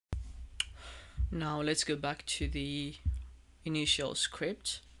Now let's go back to the initial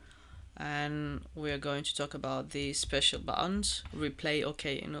script, and we are going to talk about the special buttons, replay,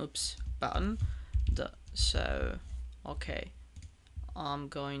 okay, and oops button. So okay, I'm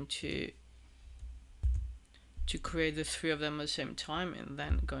going to create the three of them at the same time, and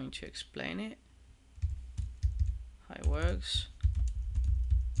then going to explain it how it works.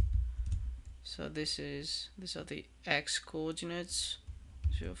 So these are the x coordinates,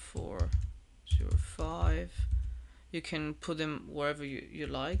 0, 4, 0, 5. You can put them wherever you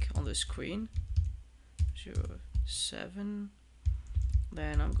like on the screen. 0, 7.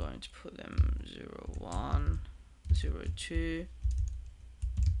 Then I'm going to put them 0, 1, 0, 2.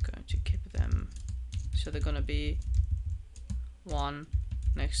 Going to keep them so they're gonna be one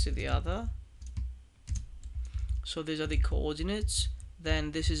next to the other. So these are the coordinates.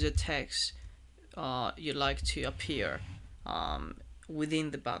 Then this is a text you like to appear within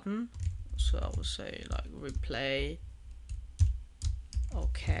the button. So I will say like replay,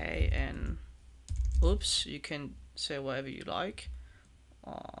 okay, and oops. You can say whatever you like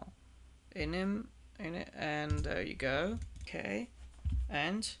in it, and there you go. Okay,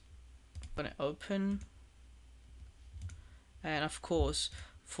 and I'm gonna open, and of course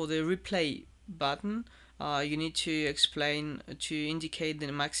for the replay button you need to explain to indicate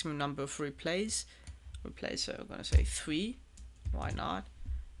the maximum number of replays. So I'm gonna say 3, why not,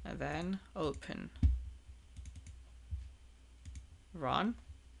 and then open, run.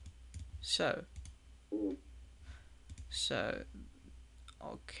 So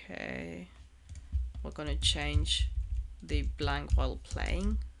okay, we're gonna change the blank while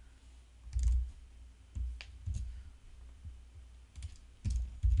playing.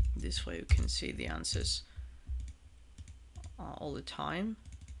 This way you can see the answers all the time.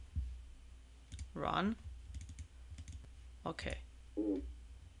 Run. Okay,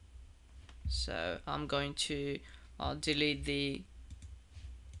 so I'm going to delete the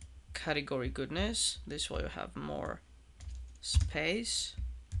category goodness. This way you have more space.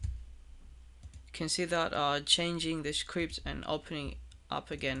 You can see that changing the script and opening up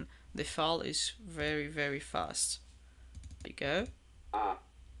again the file is very fast. There you go.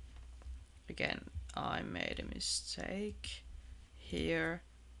 Again, I made a mistake here.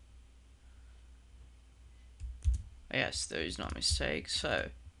 Yes, there is no mistake. So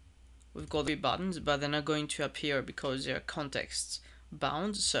we've got the buttons, but they're not going to appear because they're context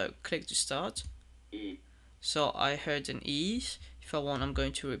bound. So click to start. E. So I heard an E. If I want, I'm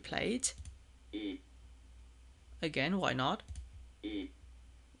going to replay it. E. Again, why not? E.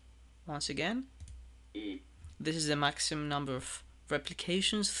 Once again. E. This is the maximum number of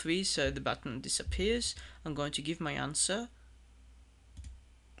replications, 3, so the button disappears. I'm going to give my answer.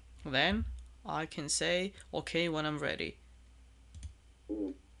 Then I can say okay when I'm ready.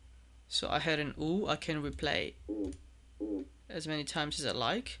 So I had an oo, I can replay as many times as I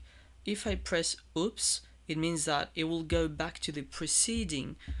like. If I press oops, it means that it will go back to the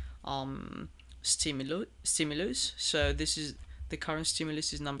preceding stimulus. So this is the current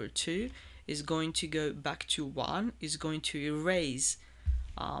stimulus is number 2, is going to go back to 1, is going to erase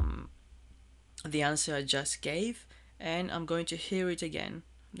the answer I just gave, and I'm going to hear it again,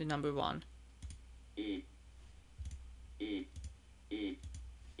 the number 1. E, E, E,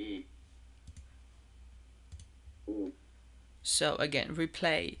 E. So again,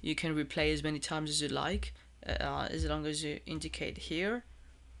 replay. You can replay as many times as you like, as long as you indicate here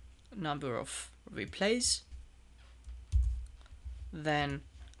number of replays. Then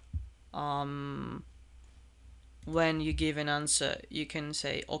when you give an answer, you can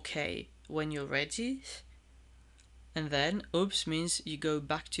say okay when you're ready, and then oops means you go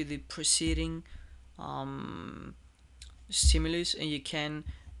back to the preceding stimulus, and you can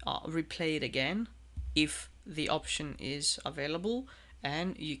replay it again if the option is available,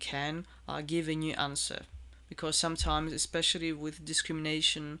 and you can give a new answer, because sometimes, especially with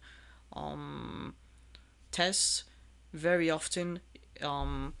discrimination tests, very often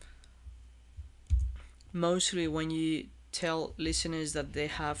mostly when you tell listeners that they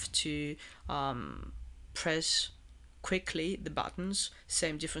have to press quickly the buttons,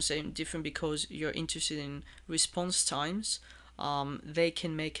 same different because you're interested in response times, they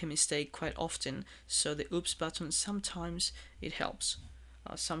can make a mistake quite often. So the oops button, sometimes it helps,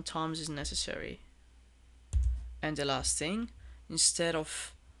 sometimes it's necessary. And the last thing, instead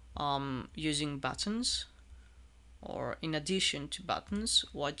of using buttons, or in addition to buttons,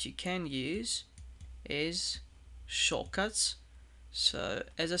 what you can use is shortcuts. So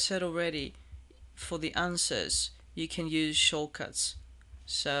as I said already, for the answers you can use shortcuts.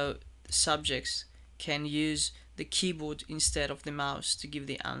 So subjects can use the keyboard instead of the mouse to give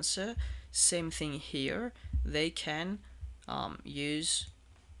the answer. Same thing here. They can use,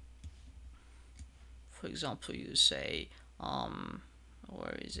 for example, you say,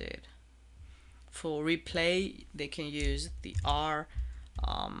 where is it? For replay, they can use the R.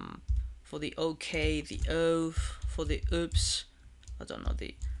 For the OK, the O. For the oops, I don't know,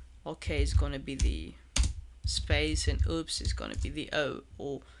 the OK is going to be the space and oops is going to be the O,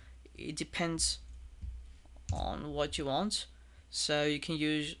 or it depends on what you want. So you can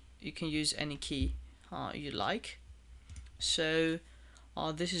use any key you like. So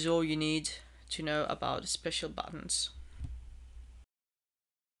this is all you need to know about special buttons.